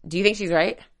 And do you think she's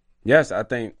right? Yes, I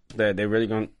think that they're really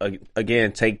going to,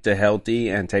 again, take the healthy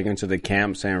and take them to the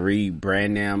camps and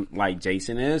rebrand them like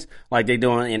Jason is. Like they're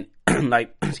doing in,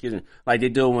 like they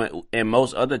do in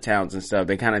most other towns and stuff.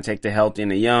 They kind of take the healthy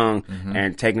and the young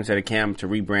and take them to the camp to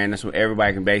rebrand them so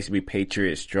everybody can basically be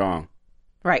Patriot strong.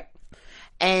 Right.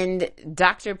 And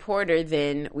Dr. Porter,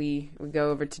 then we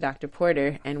go over to Dr.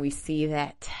 Porter and we see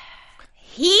that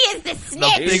he is the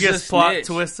snitch. The biggest plot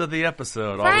twist of the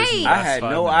episode. Right. I had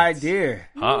no idea.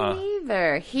 Me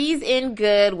neither. He's in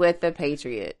good with the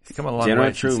Patriots. He's come a long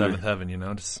way from Seventh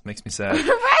Heaven, Just makes me sad.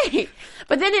 Right.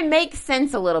 But then it makes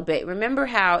sense a little bit. Remember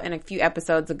how in a few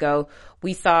episodes ago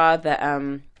we saw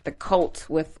the cult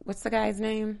with, what's the guy's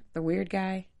name? The weird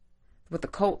guy with the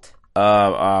cult.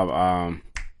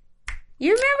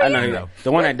 You remember? I know.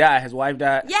 The one that died, his wife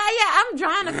died. Yeah. I'm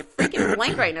drawing a freaking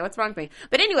blank right now. What's wrong with me?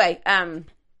 But anyway,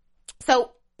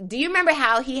 so do you remember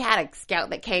how he had a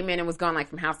scout that came in and was going like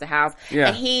from house to house? Yeah.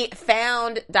 And he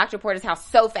found Dr. Porter's house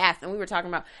so fast. And we were talking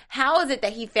about how is it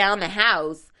that he found the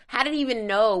house? How did he even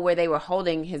know where they were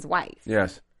holding his wife?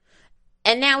 Yes.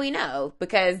 And now we know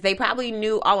because they probably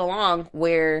knew all along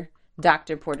where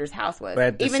Dr. Porter's house was.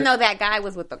 Even though that guy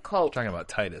was with the cult. Talking about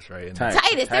Titus, right?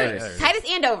 Titus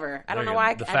Andover. I don't know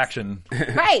why. The faction.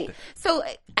 Right. So,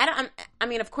 I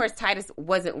mean, of course, Titus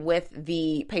wasn't with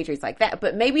the Patriots like that,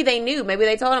 but maybe they knew. Maybe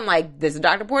they told him, like, this is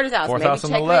Dr. Porter's house. Fourth maybe house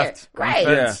on check the left. There. Right.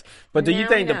 Yeah. But do you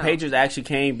think the know. Patriots actually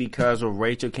came because of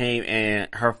Rachel came and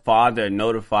her father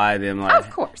notified them, like,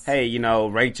 of course. Hey,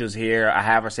 Rachel's here. I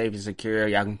have her safe and secure.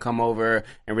 Y'all can come over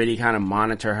and really kind of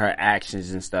monitor her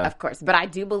actions and stuff. Of course. But I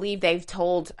do believe they've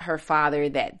told her father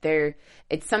that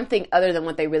it's something other than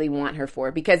what they really want her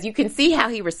for, because you can see how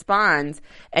he responds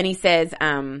and he says,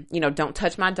 don't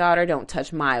touch my daughter, don't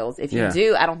touch Miles. If you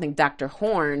do, I don't think Dr.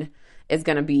 Horn is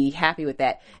going to be happy with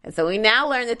that. And so we now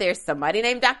learn that there's somebody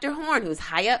named Dr. Horn who's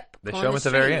high up. They show him at the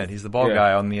very end. He's the bald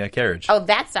guy on the carriage. Oh,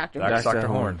 that's Dr. Horn. That's Dr.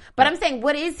 Horn. But I'm saying,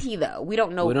 what is he though? We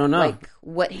don't know. Like,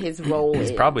 what his role is.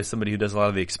 He's probably somebody who does a lot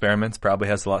of the experiments, probably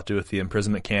has a lot to do with the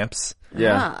imprisonment camps.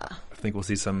 Yeah. I think we'll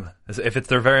see some. If it's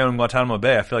their very own Guantanamo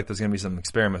Bay, I feel like there's going to be some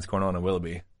experiments going on in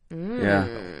Willoughby. Yeah,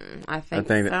 I think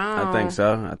so. I think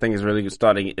so. I think it's really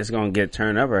starting. It's going to get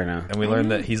turned up right now. And we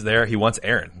learned that he's there. He wants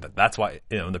Aaron. That's why,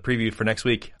 in the preview for next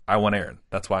week, I want Aaron.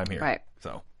 That's why I'm here. Right.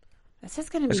 So this is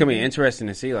going to be. It's going to be interesting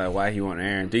to see why he want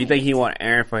Aaron. Do you think he want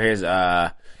Aaron for his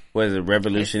what is it,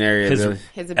 revolutionary His ability?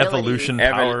 His ability. evolution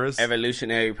powers.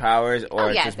 Evolutionary powers,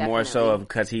 or yeah, just more so definitely. of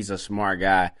because he's a smart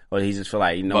guy, or he just feel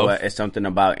like, you know Both. what, it's something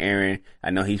about Eren.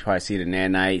 I know he's probably see the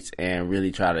nanites and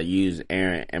really try to use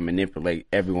Eren and manipulate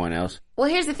everyone else. Well,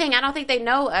 here's the thing. I don't think they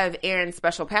know of Eren's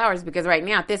special powers because right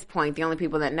now, at this point, the only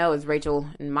people that know is Rachel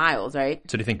and Miles, right?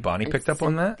 So do you think Bonnie picked up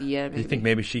on that? Cynthia, Do you think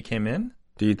maybe she came in?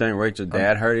 Do you think Rachel's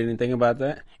dad heard anything about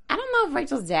that? I don't know if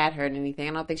Rachel's dad heard anything.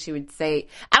 I don't think she would say.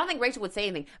 I don't think Rachel would say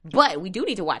anything. But we do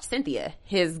need to watch Cynthia,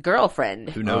 his girlfriend,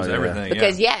 Who knows yeah. everything?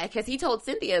 because because he told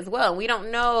Cynthia as well. And we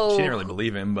don't know. She didn't really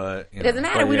believe him, but It doesn't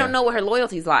matter. But We yeah. don't know where her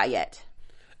loyalties lie yet.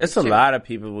 It's a lot of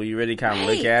people when you really kind of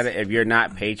look Right. at it. If you're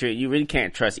not Patriot, you really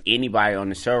can't trust anybody on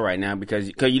the show right now because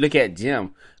you look at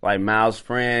Jim, like Miles'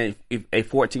 friend, if they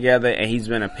fought together and he's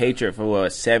been a Patriot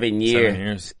for 7 years. 7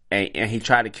 years. And he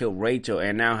tried to kill Rachel,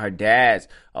 and now her dad's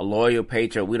a loyal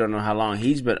Patriot. We don't know how long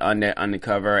he's been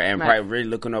undercover and Right. probably really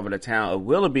looking over the town of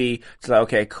Willoughby. It's like,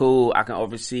 okay, cool, I can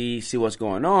oversee, see what's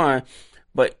going on.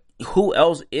 But who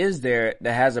else is there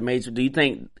that has a major? Do you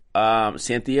think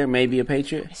Cynthia may be a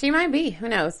Patriot? She might be. Who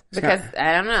knows? Because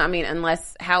I don't know. I mean,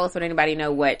 unless how else would anybody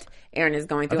know what Eren is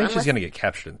going I through? think she's Unless- going to get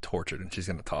captured and tortured, and she's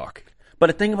going to talk. But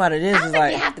the thing about it is, I don't is think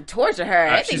like, you have to torture her.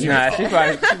 I think she's you nah, just- she's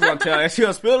gonna tell, she's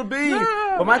gonna spill the beans.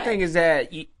 But my thing is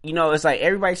that you know, it's like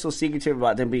everybody's so secretive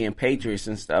about them being patriots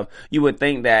and stuff. You would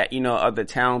think that, you know, of the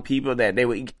town people that they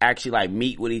would actually like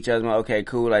meet with each other. Okay,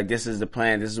 cool. Like, this is the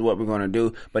plan. This is what we're gonna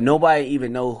do. But nobody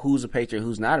even know who's a patriot,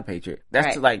 who's not a patriot. That's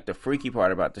Right. like the freaky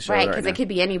part about the show, Right, right? because now. it could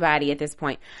be anybody at this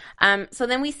point. So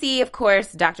then we see, of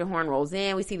course, Dr. Horn rolls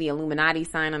in. We see the Illuminati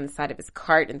sign on the side of his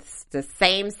cart, and it's the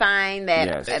same sign that...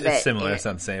 Yes. that It's similar. It's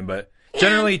not the same, but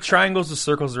generally, triangles with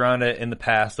circles around it in the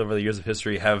past, over the years of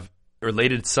history, have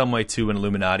related some way to an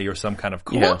Illuminati or some kind of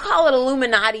cult. We'll call it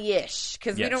Illuminati-ish,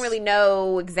 because we Yes. don't really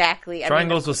know exactly.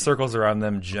 Triangles with circles around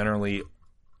them generally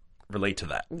relate to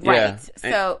that. Right. Yeah.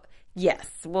 So, yes,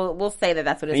 we'll say that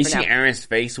that's what it And you is see for now. Aaron's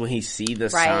face when he see the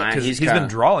Right. sign. Because he's kinda- been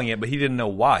drawing it, but he didn't know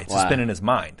why. It's just Why? been in his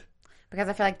mind. Because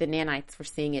I feel like the nanites were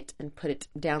seeing it and put it,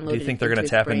 downloaded Do you think they're going going to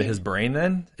to tap into his brain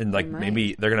then? And like might.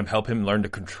 maybe they're going to help him learn to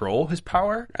control his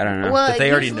power? I don't know. Well, That they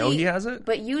already usually- know he has it?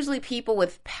 But usually people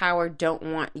with power don't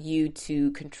want you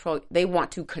to control, they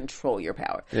want to control your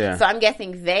power. Yeah. So I'm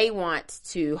guessing they want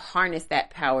to harness that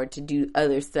power to do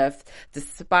other stuff, to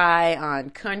spy on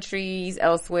countries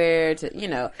elsewhere, to, you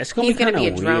know, It's gonna he's be going to be a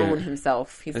kinda drone weird.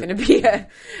 himself. He's going to be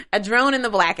a drone in the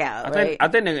blackout, right? I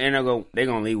think they're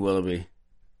gonna leave Willoughby.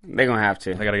 They're gonna have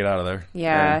to. I got to get out of there.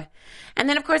 Yeah. And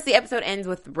then, of course, the episode ends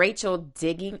with Rachel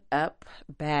digging up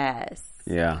Bass.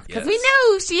 Yeah. Because we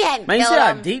knew she hadn't Man, you see killed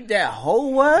how him. deep that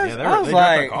hole was? Yeah, I was they dropped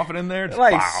like, that coffin in there. Just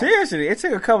like wow. seriously, it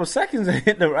took a couple seconds to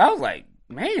hit the. I was like,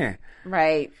 man.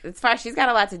 Right. It's fine. She's got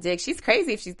a lot to dig. She's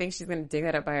crazy if she thinks she's going to dig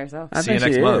that up by herself. I See you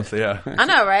think next she month. is. Yeah. I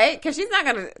know, right? Because she's not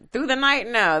going to, through the night,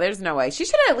 no, there's no way. She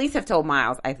should at least have told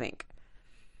Miles, I think.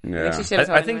 Yeah. She should have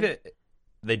told I think him. that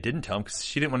they didn't tell him because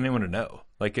she didn't want anyone to know.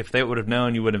 Like if they would have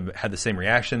known, you would have had the same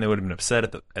reaction. They would have been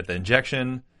upset at the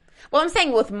injection, Well, I'm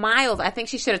saying with Miles, I think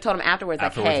she should have told him afterwards,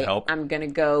 Afterwards, like, hey, help. I'm going to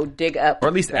go dig up or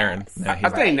at least Bass. Aaron. No, he's I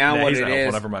think not. now No, what he's it not helpful.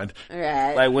 is- Never mind.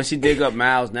 Right. Like when she dig up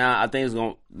Miles now, I think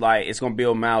it's gonna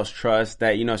build Miles' trust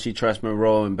that, you know, she trusts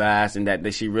Monroe and Bass and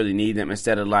that she really needs them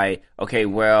instead of like, okay,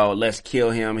 well, let's kill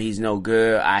him. He's no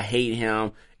good. I hate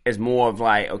him. It's more of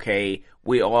like, okay,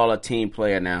 we all a team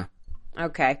player now.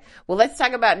 Okay. Well, let's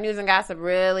talk about news and gossip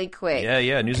really quick.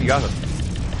 Yeah. News and gossip.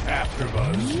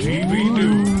 AfterBuzz TV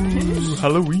News.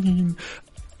 Halloween.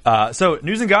 So,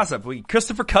 news and gossip.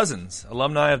 Christopher Cousins,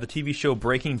 alumni of the TV show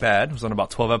Breaking Bad, was on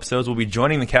about 12 episodes, will be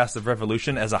joining the cast of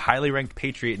Revolution as a highly ranked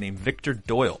patriot named Victor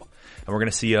Doyle. And we're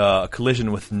going to see a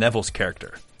collision with Neville's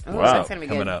character. Ooh, Wow. that's gonna be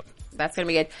Coming good. up. That's gonna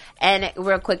be good. And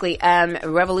real quickly,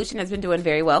 Revolution has been doing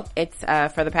very well. It's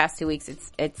for the past 2 weeks.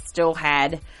 It's still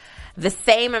had the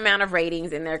same amount of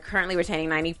ratings, and they're currently retaining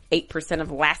 98% of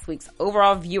last week's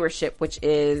overall viewership, which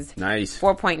is Nice.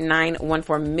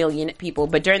 4.914 million people.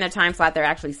 But during their time slot, they're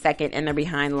actually second, and they're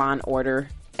behind Law and Order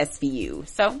SVU.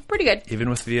 So pretty good. Even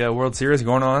with the World Series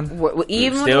going on. Even with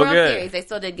the Still World good. Series, they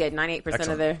still did good. 98% of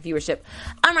Excellent. their viewership.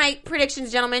 All right, predictions,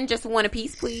 gentlemen. Just one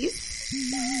apiece, please.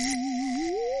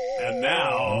 And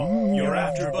now, your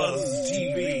AfterBuzz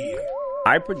TV.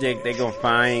 I predict they're gonna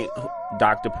find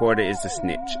Dr. Porter is the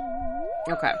snitch.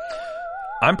 Okay.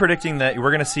 I'm predicting that we're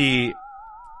going to see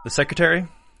the Secretary,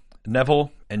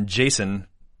 Neville, and Jason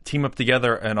team up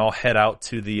together and all head out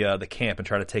to the camp and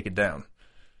try to take it down.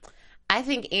 I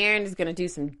think Aaron is going to do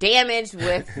some damage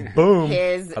with Boom.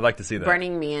 his I'd like to see that.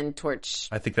 Burning Man torch.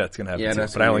 I think that's going to happen Yeah, too,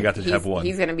 that's but I only got gonna to have one.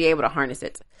 He's going to be able to harness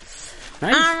it.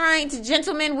 Nice. All right,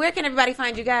 gentlemen, where can everybody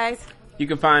find you guys? You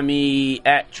can find me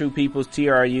at True Peoples,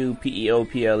 TruPeoples,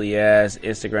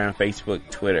 Instagram, Facebook,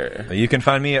 Twitter. You can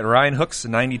find me at Ryan Hooks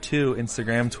 92,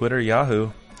 Instagram, Twitter,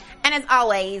 Yahoo. And as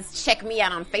always, check me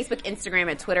out on Facebook, Instagram,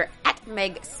 and Twitter at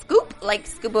Meg Scoop, like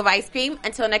scoop of ice cream.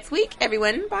 Until next week,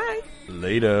 everyone, bye.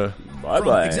 Later.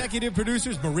 Bye-bye. Executive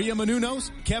producers Maria Menounos,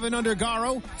 Kevin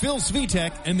Undergaro, Phil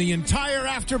Svitek, and the entire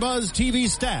AfterBuzz TV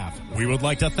staff, we would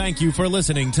like to thank you for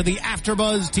listening to the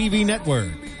AfterBuzz TV network.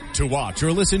 To watch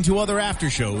or listen to other after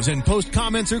shows and post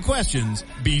comments or questions,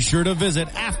 be sure to visit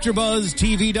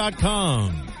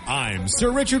AfterBuzzTV.com. I'm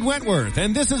Sir Richard Wentworth,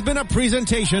 and this has been a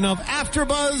presentation of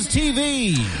AfterBuzz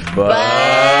TV.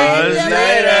 Buzz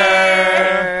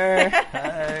later.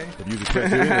 The views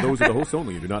expressed herein are those of the hosts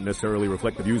only and do not necessarily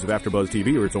reflect the views of AfterBuzz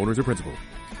TV or its owners or principals.